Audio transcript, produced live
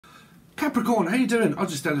Capricorn, how you doing? I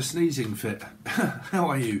just had a sneezing fit. How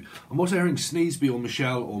are you? I'm also hearing Sneezeby or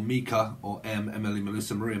Michelle or Mika or Emily,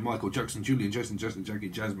 Melissa, Maria, Michael, Jackson, Julian, Jason, Justin, Jackie,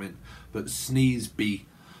 Jasmine. But Sneezeby,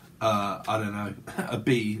 I don't know. A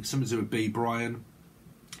B, something to do with B. Brian.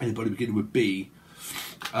 Anybody beginning with B?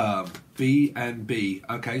 B and B.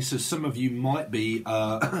 Okay, so some of you might be,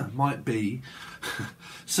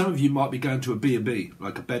 some of you might be going to a B&B,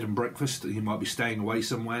 like a bed and breakfast. You might be staying away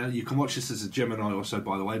somewhere. You can watch this as a Gemini also,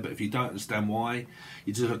 by the way, but if you don't understand why,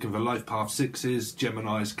 you're just looking for life path sixes,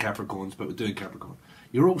 Geminis, Capricorns, but we're doing Capricorn.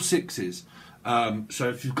 You're all sixes. So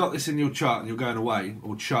if you've got this in your chart and you're going away,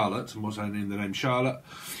 or Charlotte, I'm also in the name Charlotte,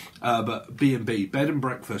 but B&B, bed and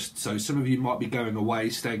breakfast. So some of you might be going away,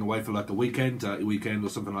 staying away for like a weekend or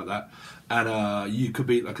something like that. And you could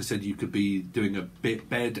be, like I said, you could be doing a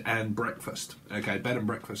bed and breakfast. Okay, bed and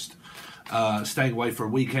breakfast. Staying away for a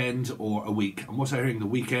weekend or a week. I'm also hearing the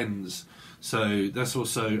weekends. So that's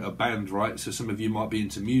also a band, right? So some of you might be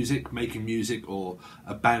into music, making music, or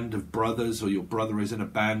a band of brothers, or your brother is in a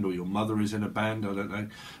band, or your mother is in a band, I don't know.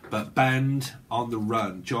 But band on the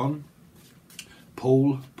run. John,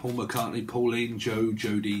 Paul McCartney, Pauline, Joe,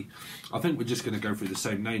 Jody. I think we're just going to go through the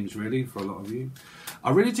same names, really, for a lot of you. I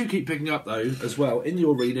really do keep picking up, though, as well, in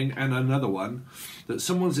your reading, and another one, that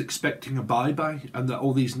someone's expecting a baby, and that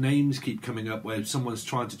all these names keep coming up where someone's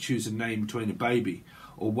trying to choose a name between a baby,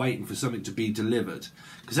 or waiting for something to be delivered.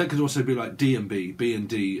 Because that could also be like D&B,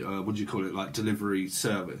 B&D, what do you call it, like delivery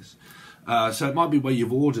service. So it might be where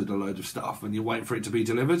you've ordered a load of stuff and you're waiting for it to be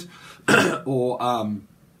delivered,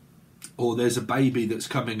 or there's a baby that's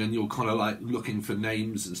coming and you're kind of like looking for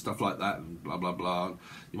names and stuff like that and blah blah blah.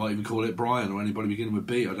 You might even call it Brian or anybody beginning with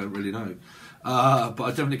B, I don't really know. But I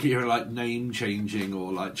definitely keep hearing like name changing,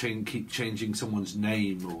 or like keep changing someone's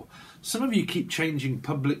name, or some of you keep changing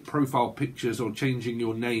public profile pictures or changing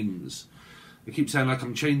your names. I keep saying like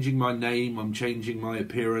I'm changing my name, I'm changing my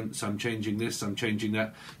appearance, I'm changing this, I'm changing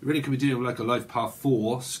that. You really could be dealing with like a life path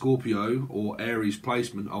 4, Scorpio, or Aries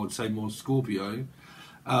placement, I would say more Scorpio.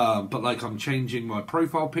 But like I'm changing my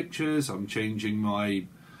profile pictures, I'm changing my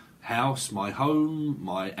house, my home,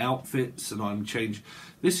 my outfits, and I'm changing.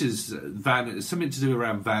 This is vanity, something to do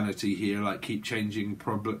around vanity here, like keep changing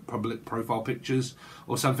public profile pictures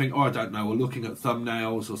or something, or I don't know, or looking at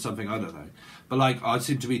thumbnails or something, I don't know. But like I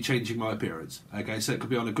seem to be changing my appearance. Okay, so it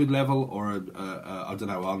could be on a good level or I don't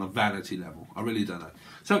know, on a vanity level. I really don't know.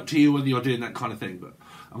 It's up to you whether you're doing that kind of thing, but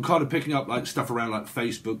I'm kind of picking up like stuff around like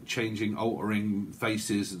Facebook, changing, altering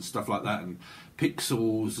faces and stuff like that, and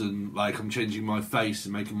pixels, and like I'm changing my face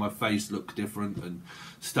and making my face look different and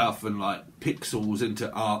stuff, and like pixels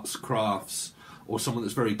into arts, crafts, or someone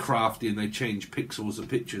that's very crafty and they change pixels of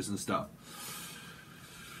pictures and stuff.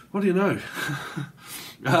 What do you know?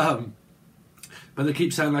 But they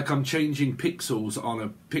keep saying like I'm changing pixels on a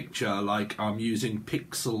picture, like I'm using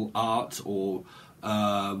pixel art or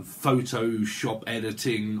Photoshop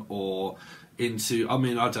editing, or into, I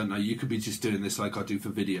mean, I don't know, you could be just doing this like I do for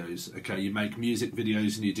videos. Okay, you make music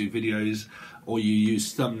videos and you do videos, or you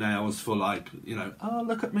use thumbnails for like, you know, oh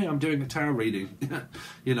look at me, I'm doing a tarot reading.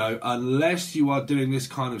 You know, unless you are doing this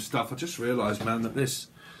kind of stuff. I just realised, man, that this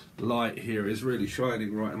light here is really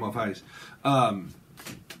shining right in my face.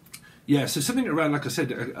 Yeah, so something around, like I said,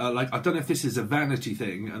 like I don't know if this is a vanity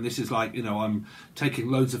thing, and this is like, you know, I'm taking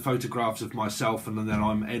loads of photographs of myself and then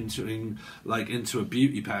I'm entering like into a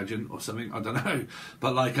beauty pageant or something, I don't know.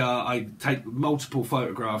 But like I take multiple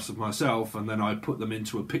photographs of myself and then I put them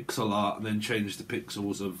into a pixel art and then change the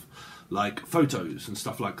pixels of like photos and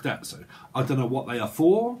stuff like that. So I don't know what they are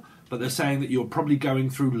for, but they're saying that you're probably going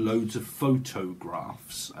through loads of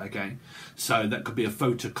photographs, okay? So that could be a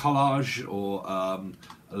photo collage, or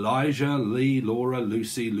Elijah, Lee, Laura,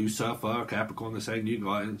 Lucy, Lucifer, Capricorn, they're saying you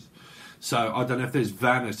guys. So I don't know if there's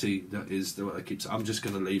vanity that is what they keep saying. I'm just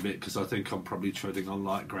going to leave it because I think I'm probably treading on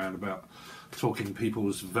light ground about talking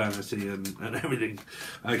people's vanity and everything.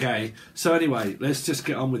 Okay, so anyway, let's just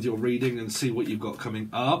get on with your reading and see what you've got coming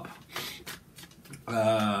up.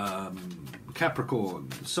 Capricorn,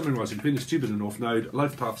 Sun, Rising, Venus, Jupiter, North Node,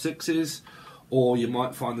 life path 6s, or you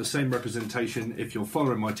might find the same representation if you're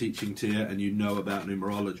following my teaching tier and you know about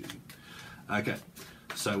numerology. Okay,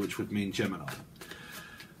 so which would mean Gemini.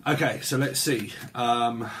 Okay, so let's see.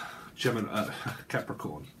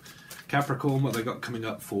 Capricorn. Capricorn, what they got coming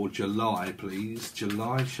up for July, please?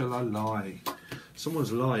 July, shall I lie?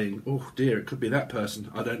 Someone's lying. Oh dear, it could be that person.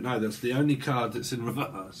 I don't know. That's the only card that's in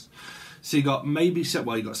reverse. So you got maybe,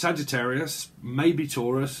 well, you got Sagittarius, maybe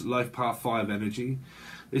Taurus, life path 5 energy.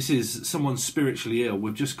 This is someone spiritually ill.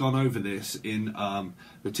 We've just gone over this in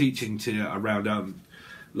the teaching tier around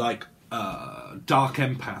like dark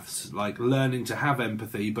empaths, like learning to have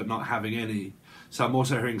empathy but not having any. So I'm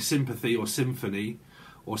also hearing sympathy or symphony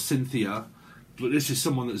or Cynthia. But this is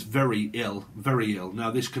someone that's very ill, very ill. Now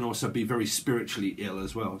this can also be very spiritually ill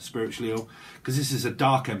as well, spiritually ill, because this is a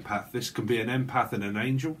dark empath. This can be an empath and an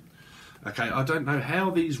angel. Okay, I don't know how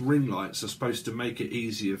these ring lights are supposed to make it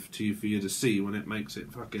easier for you to see when it makes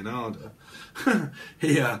it fucking harder.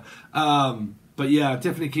 Yeah, but yeah,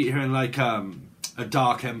 definitely keep hearing like a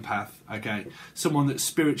dark empath. Okay, someone that's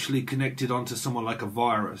spiritually connected onto someone like a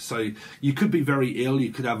virus. So you could be very ill,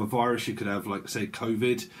 you could have a virus, you could have, like, say,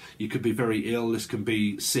 COVID, you could be very ill. This can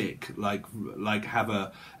be sick, like have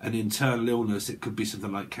an internal illness. It could be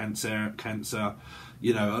something like cancer,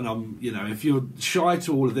 you know. And you know, if you're shy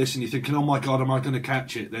to all of this and you're thinking, oh my god, am I going to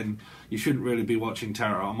catch it, then you shouldn't really be watching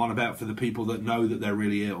tarot. I'm on about for the people that know that they're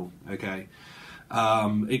really ill. Okay.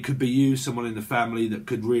 It could be you, someone in the family that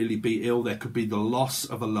could really be ill. There could be the loss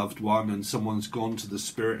of a loved one and someone's gone to the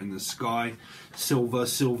spirit in the sky. Silver,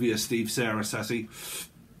 Sylvia, Steve, Sarah, Sassy.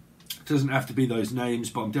 It doesn't have to be those names,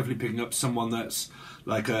 but I'm definitely picking up someone that's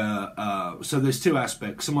like so there's two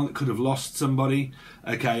aspects. Someone that could have lost somebody,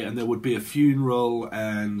 okay, and there would be a funeral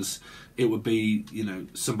and it would be, you know,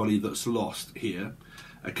 somebody that's lost here.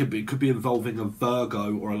 It could be involving a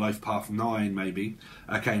Virgo or a life path 9, maybe.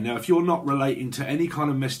 Okay, now if you're not relating to any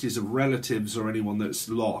kind of messages of relatives or anyone that's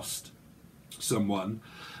lost someone,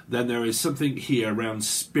 then there is something here around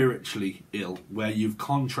spiritually ill, where you've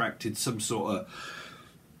contracted some sort of...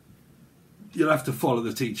 You'll have to follow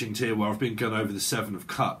the teachings here where I've been going over the Seven of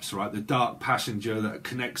Cups, right? The dark passenger that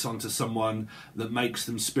connects onto someone, that makes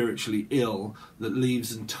them spiritually ill, that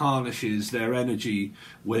leaves and tarnishes their energy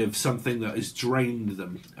with something that has drained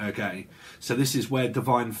them, okay? So this is where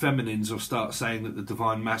divine feminines will start saying that the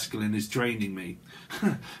divine masculine is draining me.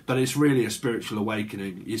 But it's really a spiritual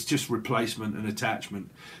awakening. It's just replacement and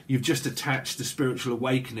attachment. You've just attached the spiritual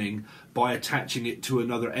awakening by attaching it to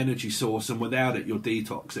another energy source, and without it, you're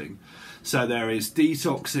detoxing. So there is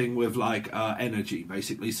detoxing with like energy,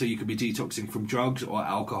 basically. So you could be detoxing from drugs or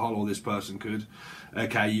alcohol, or this person could.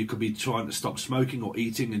 Okay, you could be trying to stop smoking or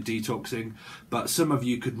eating and detoxing. But some of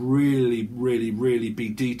you could really, really, really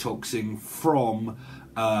be detoxing from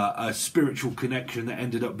a spiritual connection that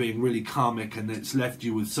ended up being really karmic, and it's left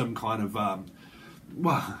you with some kind of...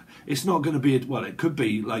 well, it's not going to be... Well, it could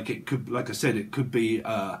be, like I said, it could be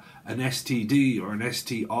an STD or an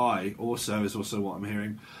STI also, is also what I'm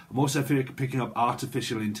hearing. I'm also picking up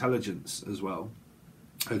artificial intelligence as well.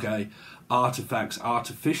 Okay, artifacts,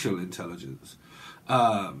 artificial intelligence. So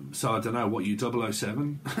I don't know, what, you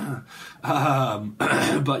 007?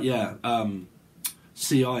 But yeah,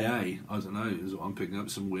 CIA, I don't know, is what I'm picking up,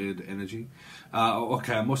 some weird energy.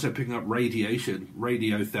 Okay, I'm also picking up radiation,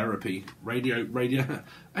 radiotherapy,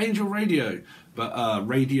 angel radio, but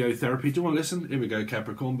radiotherapy. Do you want to listen? Here we go,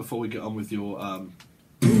 Capricorn, before we get on with your...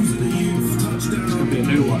 It's going to be a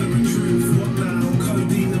new one.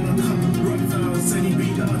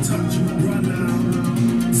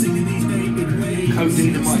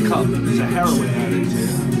 Codeine in my cup. There's a heroin addict here.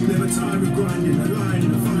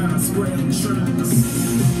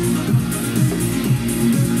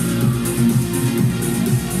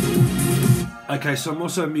 Okay, so I'm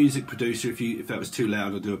also a music producer. If that was too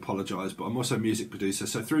loud, I do apologise, but I'm also a music producer.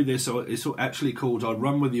 So through this, it's actually called I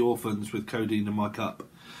Run With the Orphans with Codeine in My Cup.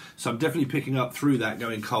 So I'm definitely picking up through that,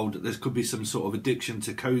 going cold, that there could be some sort of addiction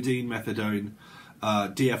to codeine, methadone,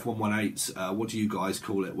 DF118s, what do you guys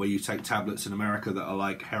call it, where you take tablets in America that are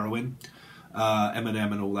like heroin.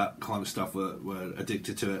 Eminem and all that kind of stuff were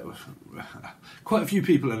addicted to it. Quite a few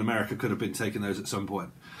people in America could have been taking those at some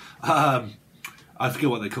point. I forget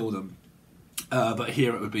what they call them. But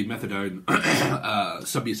here it would be methadone,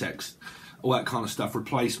 Subutex, all that kind of stuff,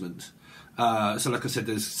 replacement. So like I said,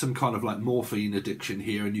 there's some kind of like morphine addiction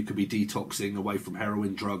here, and you could be detoxing away from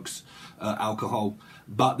heroin, drugs, alcohol.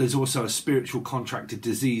 But there's also a spiritual contracted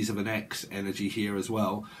disease of an X energy here as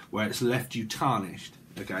well, where it's left you tarnished.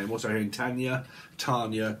 Okay, I'm also hearing Tanya,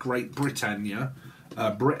 Great Britannia,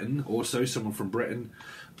 Britain, also someone from Britain.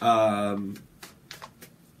 But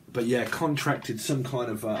yeah, contracted some kind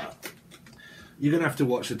of... You're going to have to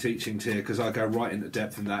watch the teachings here, because I go right into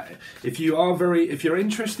depth in that. If you're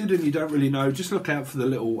interested and you don't really know, just look out for the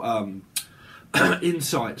little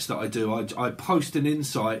insights that I do. I post an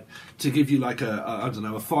insight to give you like I don't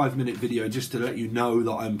know, a 5-minute video, just to let you know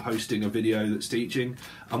that I'm posting a video that's teaching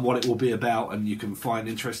and what it will be about, and you can find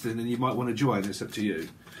interesting and you might want to join. It's up to you.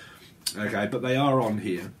 Okay, but they are on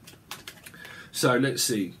here. So let's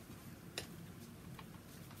see.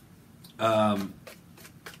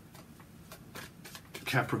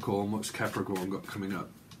 Capricorn, what's Capricorn got coming up?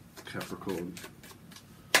 Capricorn.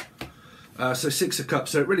 So 6 of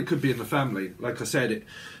Cups, so it really could be in the family. Like I said,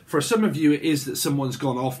 for some of you it is that someone's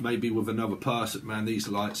gone off maybe with another person. Man, these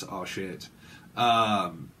lights are shit.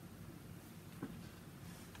 Hold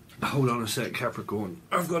on a sec, Capricorn.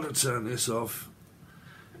 I've got to turn this off.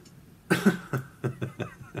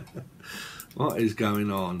 What is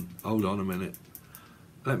going on? Hold on a minute.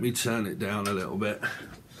 Let me turn it down a little bit.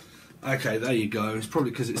 Okay, there you go. It's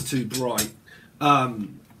probably because it's too bright.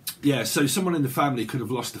 Yeah, so someone in the family could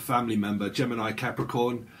have lost a family member. Gemini,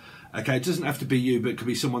 Capricorn. Okay, it doesn't have to be you, but it could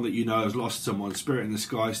be someone that you know has lost someone. Spirit in the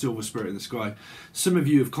sky, silver spirit in the sky. Some of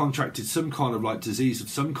you have contracted some kind of like disease of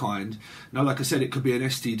some kind. Now, like I said, it could be an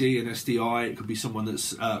STD, an STI. It could be someone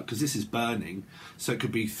that's, because this is burning, so it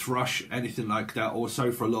could be thrush, anything like that. Also,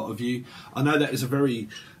 for a lot of you, I know that is a very,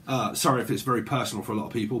 sorry if it's very personal for a lot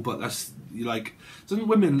of people, but that's like, doesn't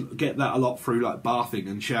women get that a lot through like bathing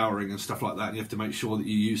and showering and stuff like that? And you have to make sure that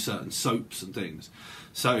you use certain soaps and things.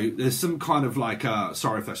 So there's some kind of like,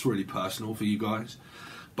 sorry if that's really personal for you guys,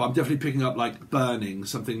 but I'm definitely picking up like burning,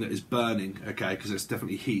 something that is burning, okay, because it's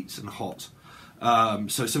definitely heat and hot.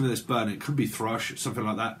 So something that's burning, it could be thrush, something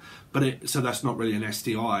like that, but so that's not really an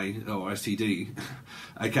STI or STD,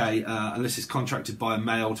 okay, unless it's contracted by a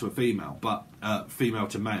male to a female, but female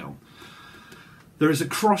to male. There is a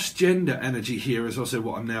cross-gender energy here is also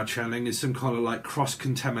what I'm now channeling, is some kind of like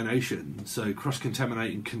cross-contamination, so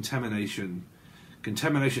cross-contaminating, contamination.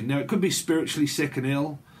 Now, it could be spiritually sick and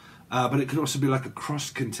ill, but it could also be like a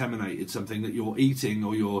cross-contaminated, something that you're eating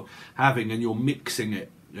or you're having and you're mixing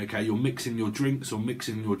it, okay? You're mixing your drinks or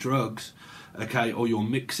mixing your drugs, okay? Or you're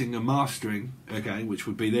mixing and mastering, okay? Which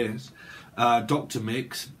would be this. Doctor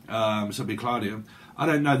mix, so it'd be Claudia. I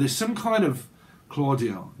don't know, there's some kind of,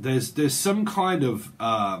 Claudia, there's some kind of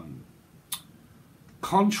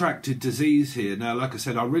contracted disease here. Now, like I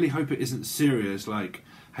said, I really hope it isn't serious, like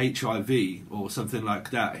HIV or something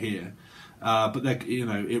like that here, but you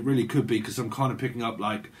know, it really could be, because I'm kind of picking up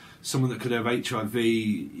like someone that could have HIV,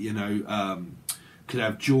 you know, could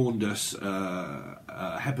have jaundice,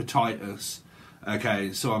 hepatitis,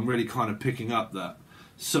 okay, so I'm really kind of picking up that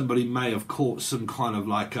somebody may have caught some kind of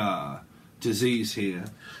like disease here.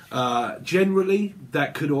 Generally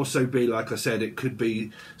that could also be, like I said, it could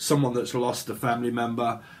be someone that's lost a family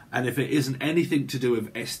member. And if it isn't anything to do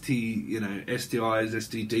with you know, STIs,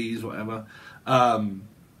 STDs, whatever,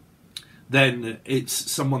 then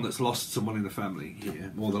it's someone that's lost someone in the family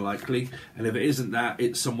here, more than likely. And if it isn't that,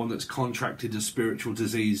 it's someone that's contracted a spiritual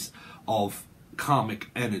disease of karmic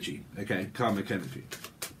energy, okay, karmic energy.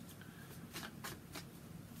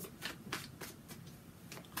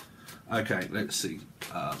 Okay, let's see.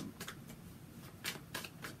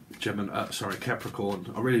 Gemini, sorry,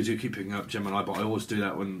 Capricorn. I really do keep picking up Gemini, but I always do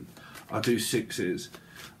that when I do 6s.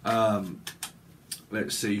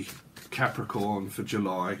 Let's see, Capricorn for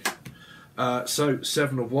July. So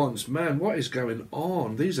 7 of Wands. Man, what is going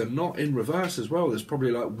on? These are not in reverse as well. There's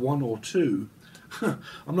probably like 1 or 2.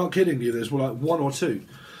 I'm not kidding you. There's like 1 or 2.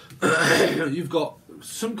 You've got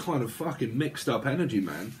some kind of fucking mixed up energy,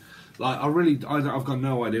 man. Like, I've got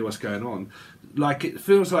no idea what's going on. Like, it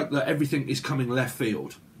feels like that everything is coming left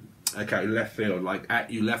field. Okay, left field, like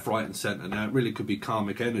at you, left, right and centre. Now, it really could be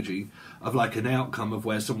karmic energy of like an outcome of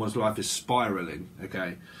where someone's life is spiralling,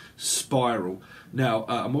 okay? Spiral. Now,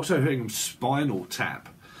 I'm also hearing spinal tap.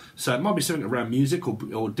 So it might be something around music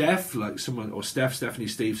or deaf, like someone, or Stephanie,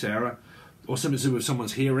 Steve, Sarah, or something to do with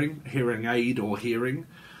someone's hearing aid or hearing.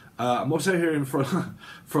 I'm also hearing for a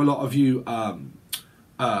lot of you,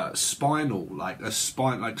 spinal, like a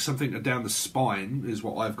spine, like something down the spine is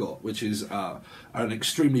what I've got, which is an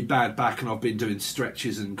extremely bad back, and I've been doing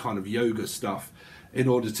stretches and kind of yoga stuff in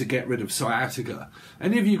order to get rid of sciatica.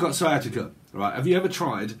 Any of you got sciatica, right? Have you ever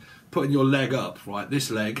tried putting your leg up, right?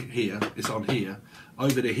 This leg here, it's on here,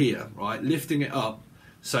 over to here, right? Lifting it up,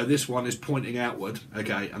 so this one is pointing outward,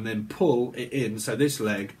 okay, and then pull it in, so this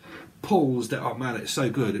leg pulls that. Oh man, it's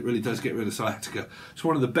so good. It really does get rid of sciatica. It's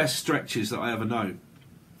one of the best stretches that I ever know.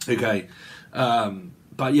 Okay,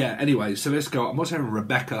 but yeah, anyway, so let's go. I'm also having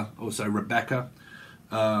Rebecca, or Rabia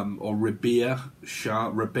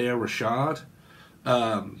Rashad.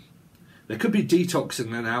 There could be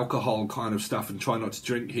detoxing and alcohol kind of stuff, and try not to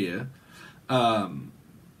drink here. But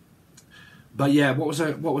yeah, what was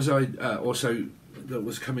I also that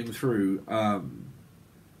was coming through?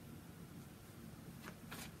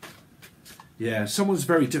 Yeah, someone's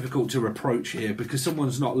very difficult to approach here because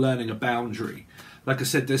someone's not learning a boundary. Like I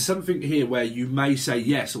said, there's something here where you may say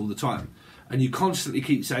yes all the time, and you constantly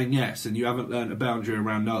keep saying yes, and you haven't learned a boundary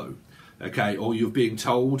around no, okay? Or you're being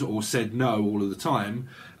told or said no all of the time,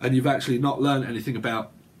 and you've actually not learned anything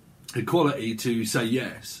about equality to say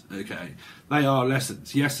yes, okay? They are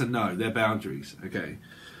lessons. Yes and no. They're boundaries. Okay.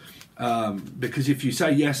 Because if you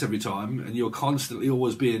say yes every time and you're constantly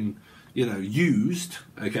always being, you know, used,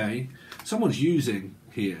 okay, someone's using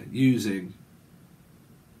here, using,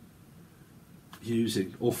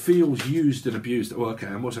 or feels used and abused. Oh, okay,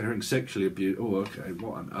 I'm also hearing sexually abused. Oh, okay,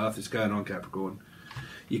 what on earth is going on, Capricorn?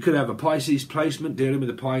 You could have a Pisces placement dealing with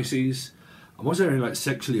the Pisces. I'm also hearing like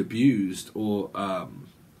sexually abused or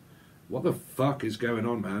what the fuck is going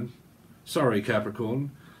on, man? Sorry,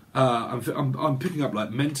 Capricorn. I'm picking up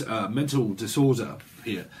like mental disorder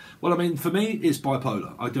here. Well, I mean, for me, it's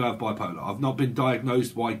bipolar. I do have bipolar. I've not been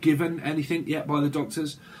diagnosed by given anything yet by the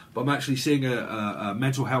doctors, but I'm actually seeing a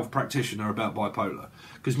mental health practitioner about bipolar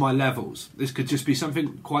because my levels. This could just be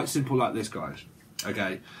something quite simple like this, guys.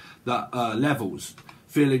 Okay, that levels,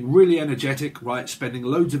 feeling really energetic, right? Spending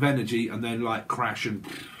loads of energy and then like crash and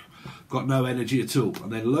got no energy at all,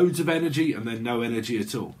 and then loads of energy and then no energy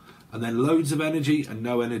at all. And then loads of energy and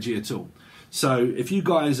no energy at all. So if you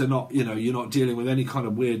guys are not, you know, you're not dealing with any kind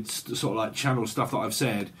of weird sort of like channel stuff that I've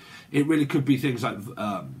said, it really could be things like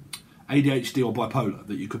ADHD or bipolar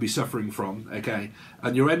that you could be suffering from, okay?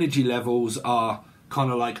 And your energy levels are kind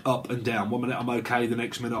of like up and down. 1 minute I'm okay, the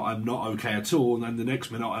next minute I'm not okay at all, and then the next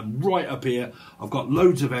minute I'm right up here, I've got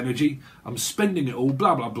loads of energy, I'm spending it all,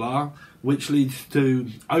 blah, blah, blah, which leads to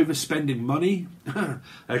overspending money,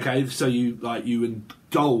 okay? So you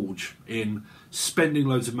indulge in spending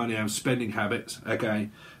loads of money, have spending habits,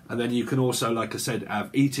 okay? And then you can also, like I said, have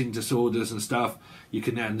eating disorders and stuff. You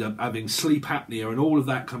can end up having sleep apnea, and all of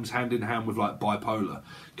that comes hand in hand with like bipolar,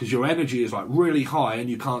 because your energy is like really high and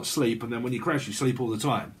you can't sleep, and then when you crash, you sleep all the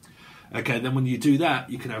time. Okay, then when you do that,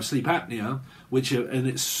 you can have sleep apnea, and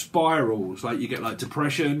it spirals, like you get like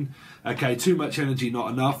depression, okay, too much energy,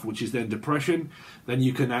 not enough, which is then depression. Then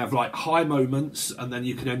you can have like high moments, and then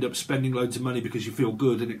you can end up spending loads of money because you feel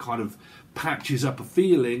good, and it kind of patches up a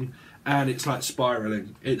feeling, and it's like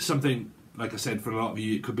spiraling. It's something, like I said, for a lot of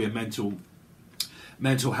you, it could be a mental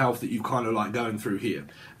health that you're kind of like going through here,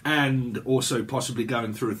 and also possibly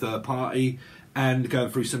going through a third party, and going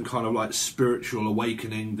through some kind of like spiritual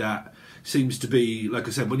awakening that seems to be, like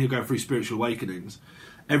I said, when you're going through spiritual awakenings,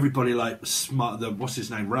 everybody like Smart, what's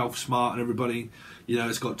his name, Ralph Smart, and everybody, you know,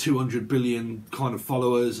 it's got 200 billion kind of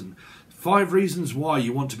followers, and 5 reasons why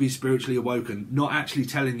you want to be spiritually awoken, not actually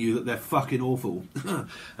telling you that they're fucking awful.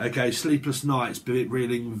 Okay, sleepless nights,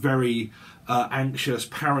 feeling very anxious,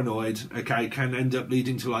 paranoid, okay, can end up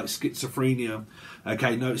leading to like schizophrenia,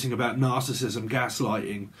 okay, noticing about narcissism,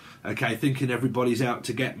 gaslighting, okay, thinking everybody's out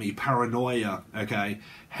to get me, paranoia, okay,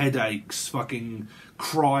 headaches, fucking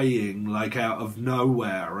crying like out of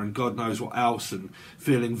nowhere and God knows what else, and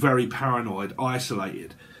feeling very paranoid,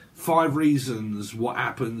 isolated. 5 reasons what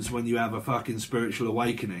happens when you have a fucking spiritual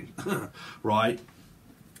awakening, right?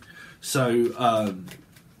 So,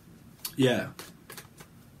 yeah.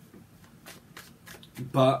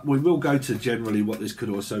 But we will go to generally what this could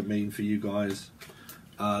also mean for you guys.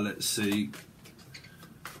 Let's see.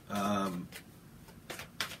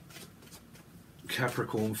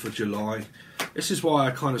 Capricorn for July. This is why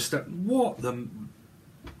I kind of step. What the...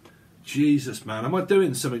 Jesus, man. Am I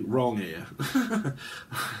doing something wrong here?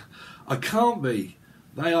 I can't be.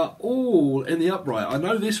 They are all in the upright. I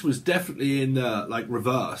know this was definitely in like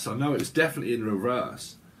reverse. I know it's definitely in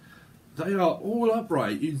reverse. They are all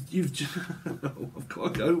upright. You've just I've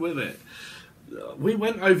got to go with it. We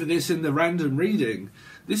went over this in the random reading.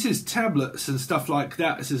 This is tablets and stuff like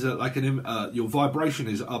that. This is like your vibration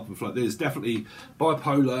is up and flat. There's definitely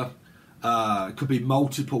bipolar. Could be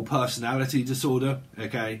multiple personality disorder.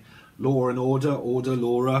 Okay, law and order,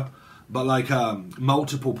 Laura. But like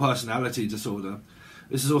multiple personality disorder.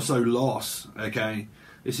 This is also loss, okay?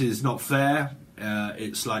 This is not fair.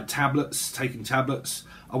 It's like tablets, taking tablets.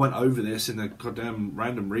 I went over this in the goddamn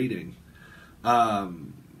random reading.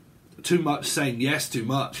 Too much, saying yes too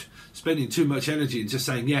much. Spending too much energy and just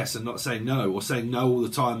saying yes and not saying no. Or saying no all the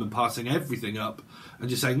time and passing everything up. And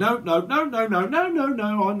just saying, no, no, no, no, no, no, no,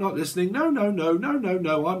 no, I'm not listening. No, no, no, no, no,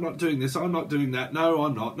 no, I'm not doing this. I'm not doing that. No,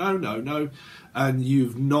 I'm not. No, no, no. And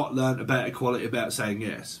you've not learnt about equality, about saying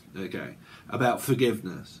yes, okay? About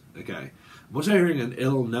forgiveness, okay? I'm also hearing an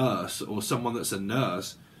ill nurse or someone that's a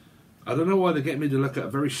nurse. I don't know why they get me to look at a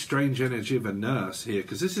very strange energy of a nurse here,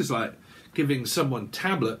 because this is like giving someone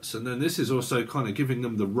tablets, and then this is also kind of giving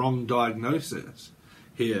them the wrong diagnosis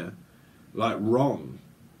here, like wrong.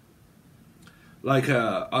 Like,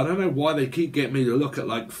 I don't know why they keep getting me to look at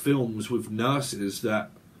like films with nurses that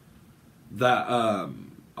I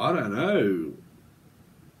don't know.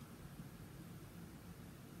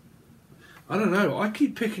 I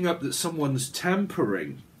keep picking up that someone's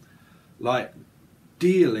tampering. Like,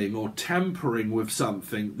 dealing or tampering with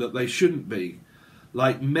something that they shouldn't be,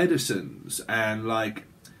 like medicines and like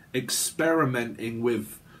experimenting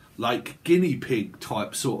with like guinea pig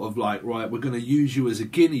type sort of like, right, we're going to use you as a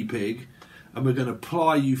guinea pig and we're going to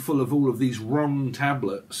ply you full of all of these wrong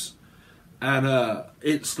tablets, and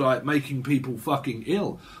it's like making people fucking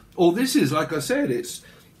ill. Or this is, like I said,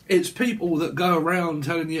 it's people that go around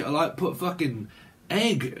telling you to like put fucking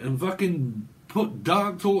egg and fucking put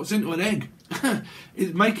dark thoughts into an egg.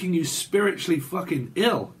 It's making you spiritually fucking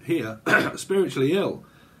ill here. Spiritually ill.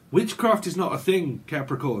 Witchcraft is not a thing,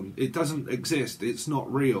 Capricorn. It doesn't exist. It's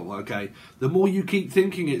not real, okay? The more you keep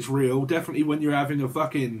thinking it's real, definitely when you're having a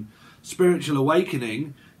fucking spiritual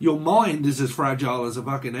awakening, your mind is as fragile as a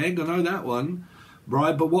fucking egg. I know that one,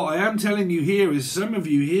 right? But what I am telling you here is some of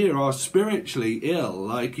you here are spiritually ill.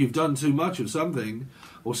 Like you've done too much of something,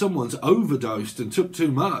 or someone's overdosed and took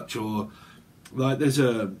too much, or like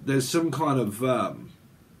there's some kind of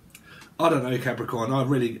I don't know, Capricorn.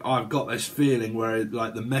 I've got this feeling where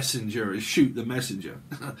like the messenger is shoot the messenger,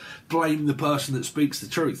 blame the person that speaks the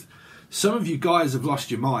truth. Some of you guys have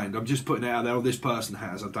lost your mind. I'm just putting it out there, or this person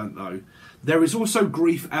has. I don't know. There is also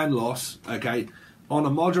grief and loss. Okay, on a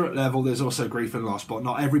moderate level, there's also grief and loss, but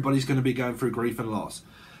not everybody's going to be going through grief and loss.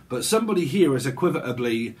 But somebody here has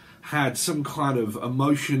equivotably had some kind of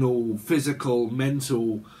emotional, physical,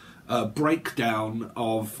 mental breakdown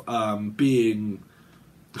of being.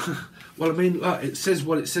 Well, I mean, it says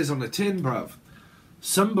what it says on the tin, bruv.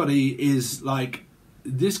 Somebody is like,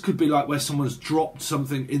 this could be like where someone's dropped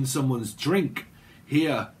something in someone's drink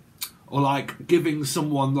here, or like giving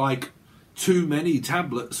someone like too many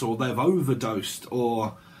tablets, or they've overdosed,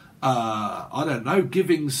 or I don't know,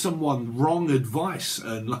 giving someone wrong advice.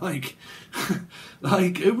 And like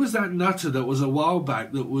like it was that nutter that was a while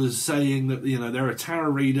back that was saying that, you know, they're a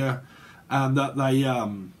tarot reader and that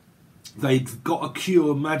they'd got a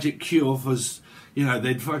cure, magic cure for, you know,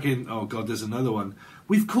 they'd fucking, oh god, there's another one.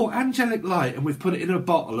 We've caught angelic light and we've put it in a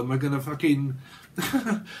bottle and we're gonna fucking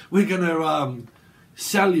we're gonna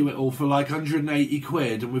sell you it all for like 180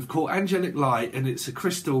 quid, and we've caught angelic light and it's a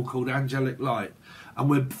crystal called angelic light, and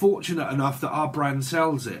we're fortunate enough that our brand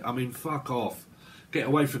sells it. I mean, fuck off. Get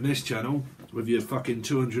away from this channel with your fucking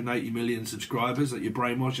 280 million subscribers that you're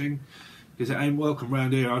brainwashing, because it ain't welcome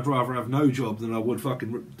round here. I'd rather have no job than I would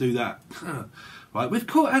fucking do that. Right, we've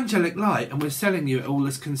caught angelic light and we're selling you it all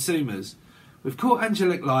as consumers. We've caught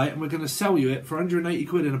angelic light and we're going to sell you it for 180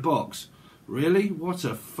 quid in a box. Really? What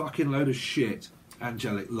a fucking load of shit.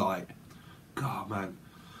 Angelic light. God, man.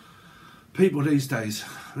 People these days,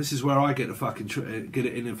 this is where I get the fucking get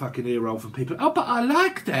it in a fucking ear roll from people. Oh, but I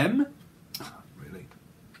like them. Really?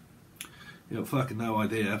 You got fucking no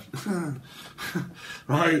idea.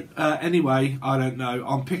 Right. Anyway, I don't know.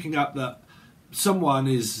 I'm picking up that someone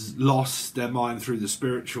is lost their mind through the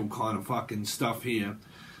spiritual kind of fucking stuff here.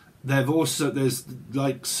 There's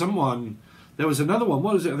like someone, there was another one,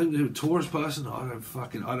 what was it? I think it was a Taurus person. I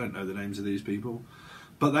don't know the names of these people.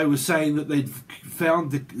 But they were saying that they'd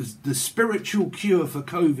found the spiritual cure for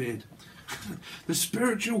COVID. The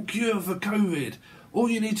spiritual cure for COVID. All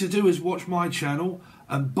you need to do is watch my channel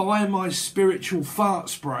and buy my spiritual fart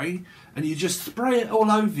spray, and you just spray it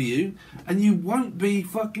all over you and you won't be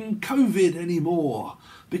fucking COVID anymore,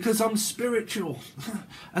 because I'm spiritual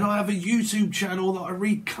and I have a YouTube channel that I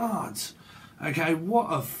read cards. Okay, what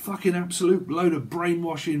a fucking absolute load of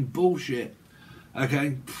brainwashing bullshit.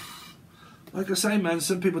 Okay, like I say, man,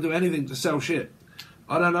 some people do anything to sell shit.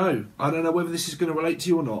 I don't know whether this is going to relate to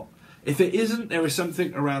you or not. If it isn't, there is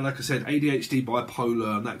something around, like I said, ADHD,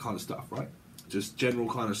 bipolar and that kind of stuff, right? Just general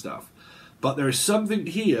kind of stuff. But there is something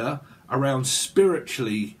here around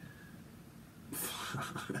spiritually.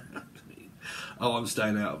 Oh, I'm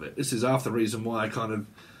staying out of it. This is half the reason why I kind of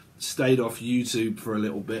stayed off YouTube for a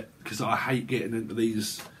little bit, because I hate getting into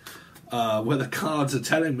these where the cards are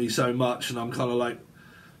telling me so much and I'm kind of like,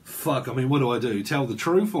 fuck, I mean, what do? Tell the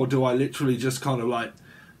truth, or do I literally just kind of like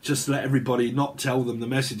just let everybody not tell them the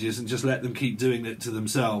messages and just let them keep doing it to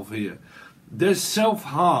themselves here? There's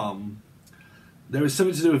self-harm. There is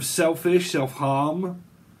something to do with selfish, self-harm,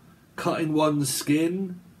 cutting one's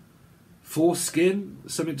skin, foreskin,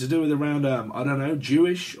 something to do with around, I don't know,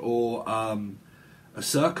 Jewish, or a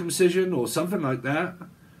circumcision or something like that.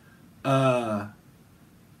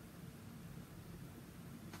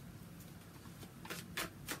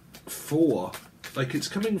 4. Like, it's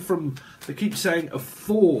coming from, they keep saying a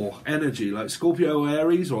 4 energy, like Scorpio,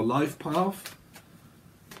 Aries, or life path.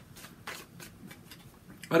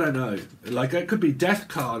 I don't know. Like, that could be death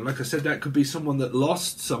card. Like I said, that could be someone that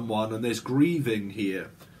lost someone and there's grieving here.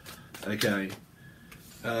 Okay.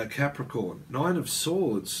 Capricorn. 9 of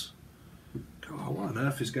Swords. God, what on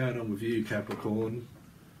earth is going on with you, Capricorn?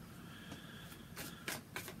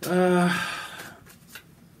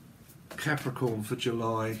 Capricorn for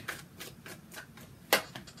July.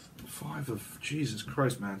 5 of... Jesus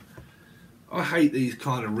Christ, man. I hate these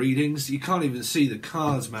kind of readings. You can't even see the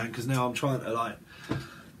cards, man, because now I'm trying to, like...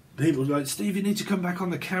 People are like, Steve, you need to come back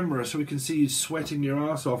on the camera so we can see you sweating your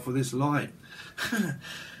ass off with this light.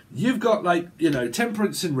 You've got, like, you know,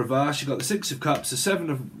 Temperance in reverse. You've got the 6 of Cups, the 7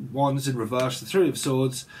 of Wands in reverse, the 3 of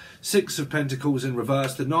Swords, 6 of Pentacles in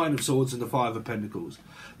reverse, the 9 of Swords, and the 5 of Pentacles.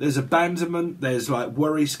 There's abandonment. There's, like,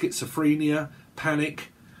 worry, schizophrenia,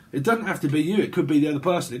 panic. It doesn't have to be you. It could be the other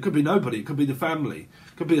person. It could be nobody. It could be the family.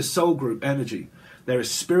 It could be a soul group energy. There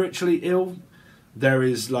is spiritually ill. There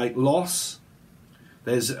is, like, loss.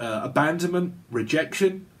 There's abandonment,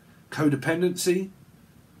 rejection, codependency,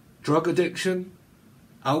 drug addiction,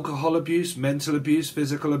 alcohol abuse, mental abuse,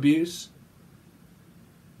 physical abuse.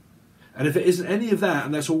 And if it isn't any of that,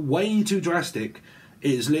 and that's all way too drastic, it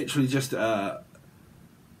is literally just, man,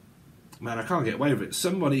 I can't get away with it.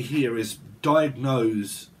 Somebody here is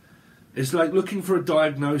diagnosed. It's like looking for a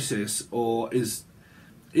diagnosis, or is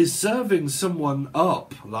serving someone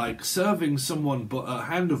up, like serving someone a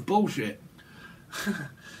hand of bullshit.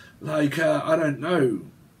 Like, I don't know.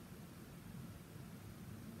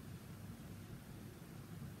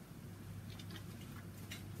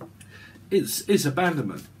 It's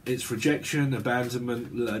abandonment. It's rejection,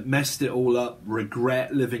 abandonment, messed it all up,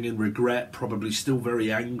 regret, living in regret, probably still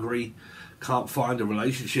very angry, can't find a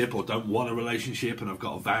relationship or don't want a relationship, and I've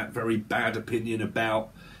got a very bad opinion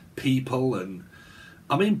about people. And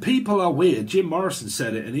I mean, people are weird. Jim Morrison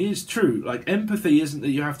said it, and he is true. Like, empathy isn't that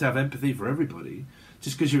you have to have empathy for everybody.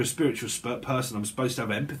 Just because you're a spiritual person, I'm supposed to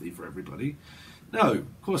have empathy for everybody. No,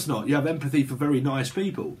 of course not. You have empathy for very nice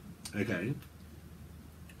people, okay?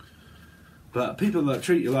 But people that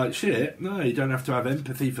treat you like shit, no, you don't have to have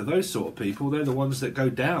empathy for those sort of people. They're the ones that go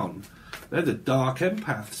down. They're the dark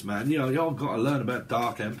empaths, man. You know, y'all got to learn about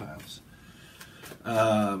dark empaths.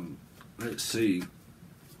 Let's see.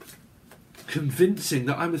 Convincing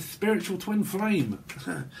that I'm a spiritual twin flame,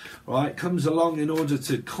 right, comes along in order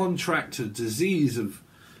to contract a disease of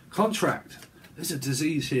contract. There's a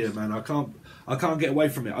disease here, man. I can't get away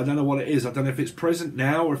from it. I don't know what it is. I don't know if it's present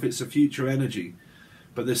now or if it's a future energy,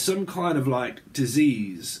 but there's some kind of like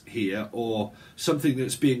disease here, or something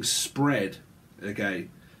that's being spread. Okay,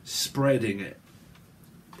 spreading it.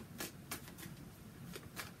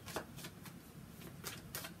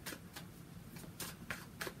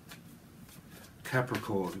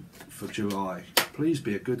 Capricorn for July. Please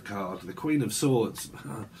be a good card. The Queen of Swords.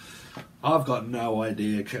 I've got no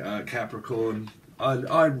idea, Capricorn.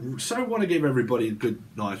 I so want to give everybody good,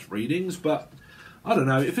 nice readings, but I don't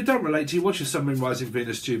know. If it don't relate to you, what's your Sun, Moon, Rising,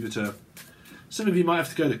 Venus, Jupiter? Some of you might have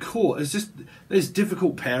to go to court. There's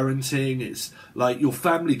difficult parenting. It's like your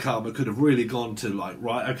family karma could have really gone to, like,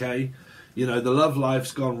 right, okay, you know, the love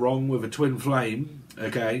life's gone wrong with a twin flame,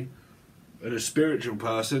 okay, and a spiritual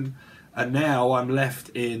person. And now I'm left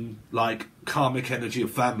in, like, karmic energy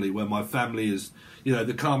of family, where my family is, you know,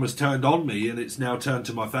 the karma's turned on me and it's now turned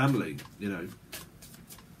to my family, you know.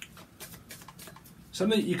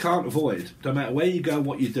 Something you can't avoid, no matter where you go,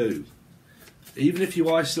 what you do. Even if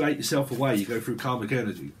you isolate yourself away, you go through karmic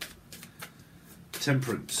energy.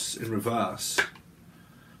 Temperance in reverse.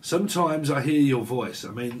 Sometimes I hear your voice. I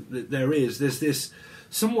mean, there's this,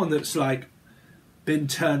 someone that's, like, been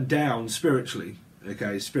turned down spiritually.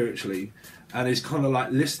 Okay, spiritually, and is kind of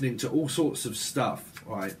like listening to all sorts of stuff,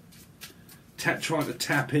 right? Trying to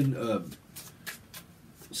tap in,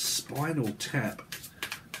 spinal tap.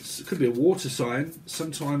 It could be a water sign.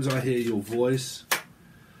 Sometimes I hear your voice.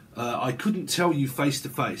 I couldn't tell you face to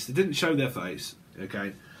face. They didn't show their face.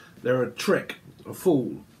 Okay, they're a trick, a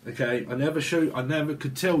fool. Okay, I never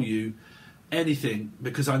could tell you anything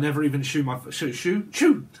because I never even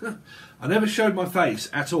I never showed my face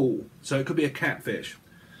at all. So it could be a catfish,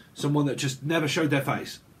 someone that just never showed their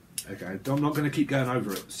face. Okay, I'm not going to keep going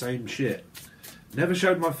over it. Same shit. Never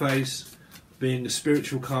showed my face, being a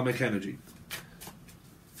spiritual karmic energy.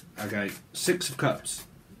 Okay, 6 of Cups.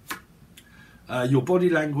 Your body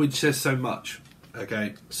language says so much.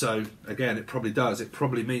 Okay, so again, it probably does. It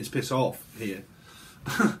probably means piss off here.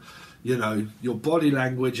 You know, your body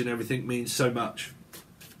language and everything means so much.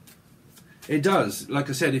 It does. Like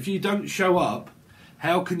I said, if you don't show up,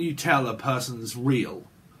 how can you tell a person's real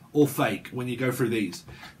or fake when you go through these?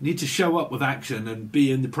 You need to show up with action and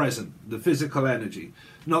be in the present, the physical energy,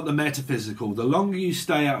 not the metaphysical. The longer you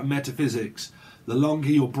stay out of metaphysics, the longer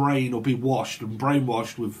your brain will be washed and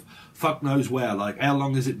brainwashed with fuck knows where. Like, how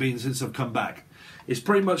long has it been since I've come back? It's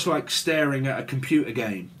pretty much like staring at a computer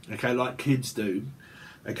game, okay, like kids do.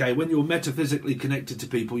 Okay, when you're metaphysically connected to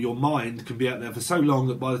people, your mind can be out there for so long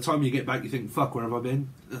that by the time you get back, you think, fuck, where have I been?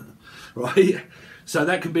 Right? So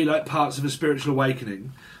that can be like parts of a spiritual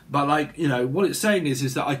awakening. But like, you know, what it's saying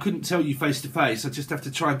is that I couldn't tell you face to face. I just have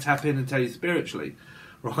to try and tap in and tell you spiritually.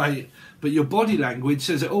 Right? But your body language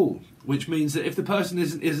says it all, which means that if the person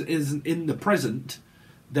isn't in the present,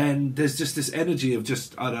 then there's just this energy of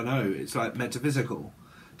just, I don't know, it's like metaphysical.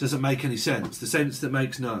 Doesn't make any sense. The sense that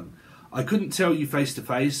makes none. I couldn't tell you face to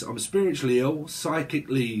face. I'm spiritually ill,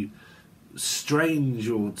 psychically strange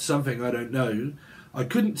or something, I don't know. I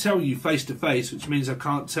couldn't tell you face to face, which means I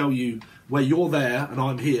can't tell you where you're there and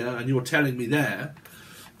I'm here and you're telling me there.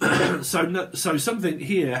 So something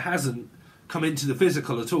here hasn't come into the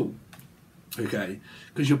physical at all. Okay?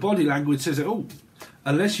 Because your body language says it all.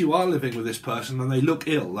 Unless you are living with this person and they look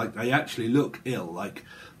ill, like they actually look ill, like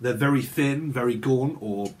they're very thin, very gaunt,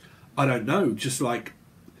 or I don't know, just like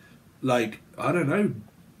I don't know,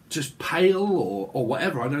 just pale or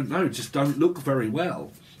whatever, I don't know, just don't look very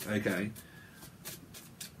well. Okay.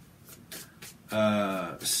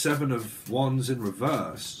 7 of Wands in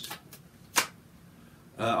reverse.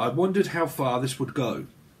 I wondered how far this would go.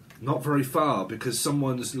 Not very far, because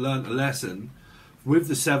someone's learnt a lesson with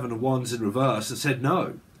the 7 of Wands in reverse and said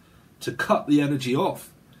no. To cut the energy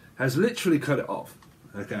off. Has literally cut it off.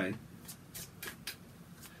 Okay.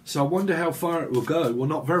 So I wonder how far it will go. Well,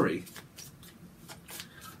 not very.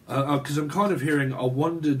 Because I'm kind of hearing, I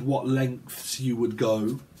wondered what lengths you would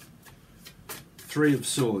go. 3 of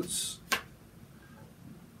Swords.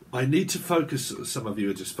 I need to focus, some of you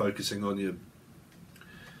are just focusing on your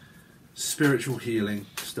spiritual healing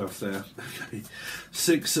stuff there. Okay.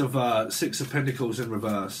 6 of Pentacles in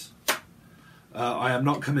reverse. I am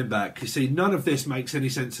not coming back. You see, none of this makes any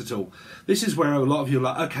sense at all. This is where a lot of you are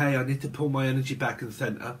like, okay, I need to pull my energy back in the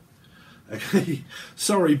centre. Okay,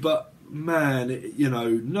 sorry, but man, you know,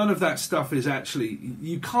 none of that stuff is actually,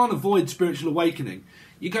 you can't avoid spiritual awakening.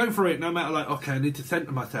 You go for it no matter, like, okay, I need to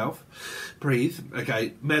centre myself, breathe,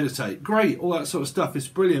 okay, meditate, great, all that sort of stuff is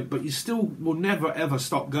brilliant, but you still will never ever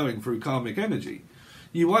stop going through karmic energy.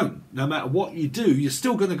 You won't. No matter what you do, you're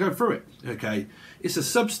still going to go through it, okay? It's a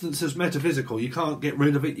substance that's metaphysical. You can't get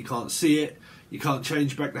rid of it. You can't see it. You can't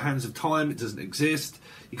change back the hands of time. It doesn't exist.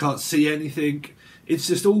 You can't see anything. It's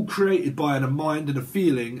just all created by a mind and a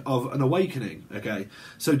feeling of an awakening, okay?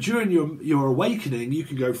 So during your awakening, you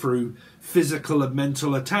can go through physical and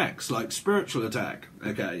mental attacks, like spiritual attack,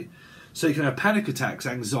 okay? So you can have panic attacks,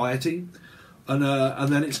 anxiety,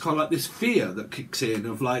 and then it's kind of like this fear that kicks in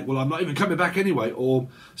of like, well, I'm not even coming back anyway. Or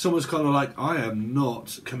someone's kind of like, I am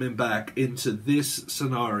not coming back into this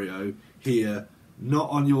scenario here. Not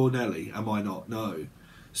on your Nelly, am I not? No.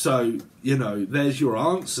 So, you know, there's your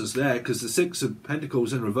answers there, because the 6 of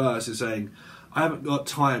Pentacles in reverse is saying, I haven't got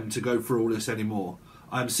time to go through all this anymore.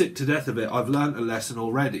 I'm sick to death of it. I've learnt a lesson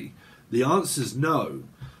already. The answer's no.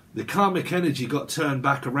 The karmic energy got turned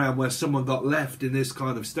back around where someone got left in this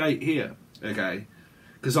kind of state here. Okay,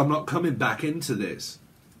 because I'm not coming back into this.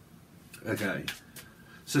 Okay,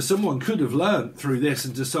 so someone could have learnt through this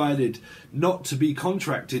and decided not to be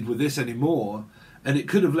contracted with this anymore, and it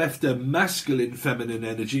could have left a masculine feminine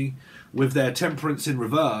energy with their temperance in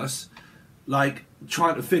reverse, like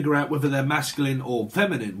trying to figure out whether they're masculine or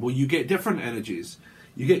feminine. Well, you get different energies.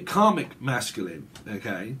 You get karmic masculine,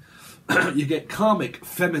 okay? You get karmic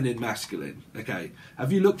feminine masculine, okay?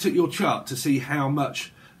 Have you looked at your chart to see how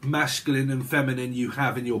much masculine and feminine you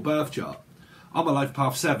have in your birth chart? I'm a life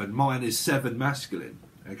path 7. Mine is 7 masculine,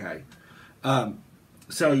 okay?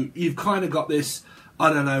 So you've kind of got this,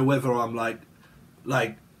 I don't know whether I'm like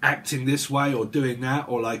acting this way or doing that,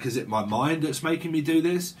 or like, is it my mind that's making me do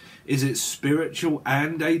this? Is it spiritual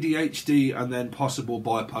and ADHD and then possible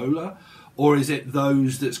bipolar? Or is it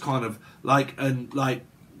those that's kind of like incoherent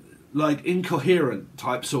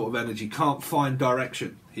type sort of energy, can't find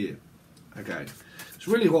direction here? Okay, it's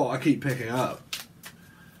really what I keep picking up.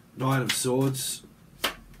 9 of Swords.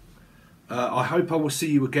 I hope I will see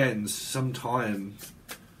you again sometime.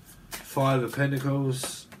 5 of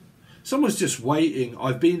Pentacles. Someone's just waiting.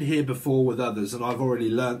 I've been here before with others and I've already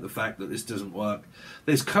learnt the fact that this doesn't work.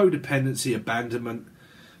 There's codependency, abandonment.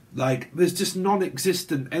 Like, there's just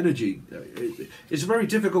non-existent energy. It's very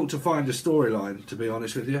difficult to find a storyline, to be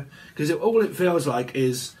honest with you, because all it feels like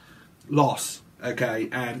is loss, okay,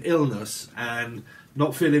 and illness, and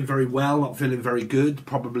not feeling very well, not feeling very good,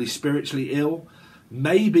 probably spiritually ill.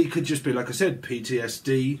 Maybe could just be, like I said,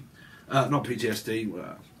 PTSD. Not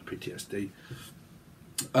PTSD, PTSD.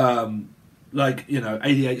 Like, you know,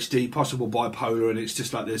 ADHD, possible bipolar, and it's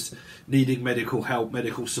just like this needing medical help,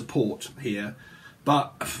 medical support here.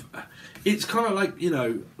 But it's kind of like, you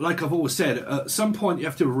know, like I've always said, at some point you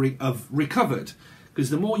have to have recovered. Because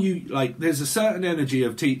the more you, like, there's a certain energy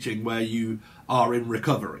of teaching where you are in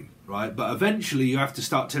recovery, right? But eventually you have to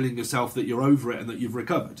start telling yourself that you're over it and that you've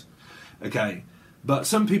recovered, okay? But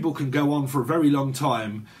some people can go on for a very long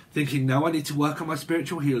time thinking, no, I need to work on my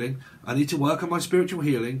spiritual healing. I need to work on my spiritual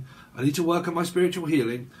healing. I need to work on my spiritual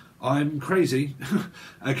healing. I'm crazy,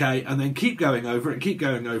 okay? And then keep going over it and keep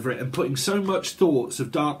going over it and putting so much thoughts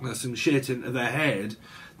of darkness and shit into their head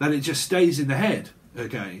that it just stays in the head,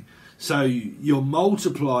 okay? So you're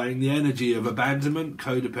multiplying the energy of abandonment,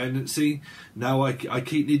 codependency. Now I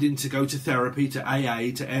keep needing to go to therapy, to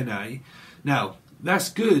AA, to NA. Now, that's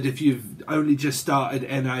good if you've only just started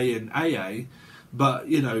NA and AA. But,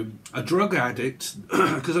 you know, a drug addict,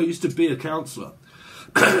 because I used to be a counsellor,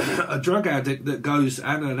 a drug addict that goes,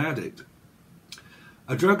 and an addict,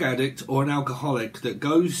 a drug addict or an alcoholic that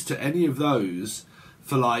goes to any of those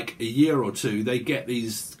for like a year or two, they get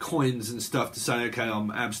these coins and stuff to say, okay, I'm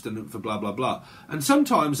abstinent for blah, blah, blah. And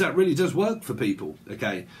sometimes that really does work for people,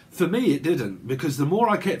 okay? For me, it didn't, because the more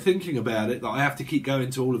I kept thinking about it, that I have to keep going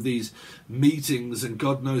to all of these meetings and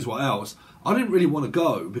God knows what else, I didn't really want to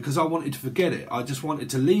go because I wanted to forget it. I just wanted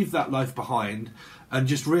to leave that life behind and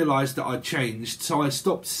just realise that I'd changed. So I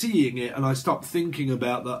stopped seeing it and I stopped thinking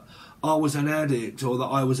about that I was an addict or that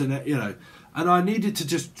I was an, you know, and I needed to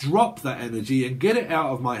just drop that energy and get it out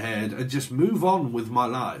of my head and just move on with my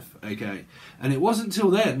life, okay? And it wasn't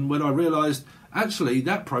until then when I realised, actually,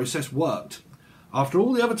 that process worked. After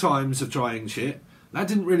all the other times of trying shit, that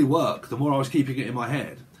didn't really work, the more I was keeping it in my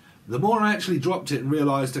head. The more I actually dropped it and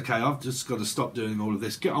realised, okay, I've just got to stop doing all of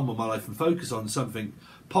this, get on with my life and focus on something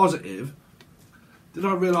positive, then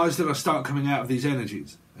I realised that I start coming out of these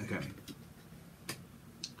energies, okay?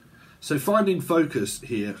 So finding focus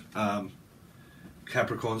here,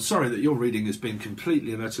 Capricorn, sorry that your reading has been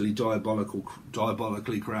completely and utterly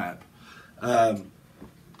diabolically crap. I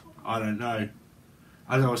don't know.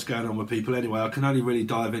 I don't know what's going on with people anyway. I can only really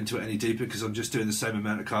dive into it any deeper because I'm just doing the same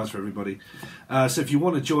amount of cards for everybody. So if you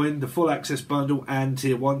want to join the full access bundle and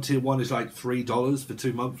tier 1 is like $3 for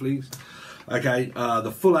 2 monthlies. Okay,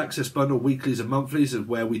 the full access bundle, weeklies and monthlies, is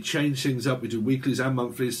where we change things up. We do weeklies and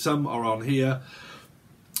monthlies. Some are on here.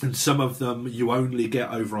 And some of them you only get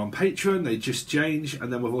over on Patron, they just change.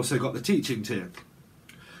 And then we've also got the teaching tier,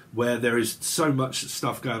 where there is so much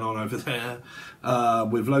stuff going on over there,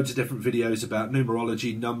 with loads of different videos about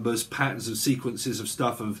numerology, numbers, patterns and sequences of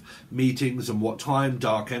stuff, of meetings and what time,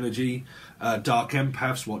 dark energy, dark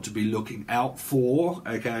empaths, what to be looking out for,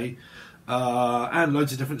 okay? And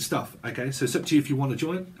loads of different stuff, okay? So it's up to you if you want to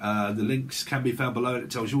join. The links can be found below and it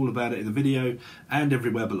tells you all about it in the video and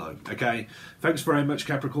everywhere below, okay? Thanks very much,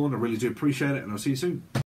 Capricorn. I really do appreciate it and I'll see you soon.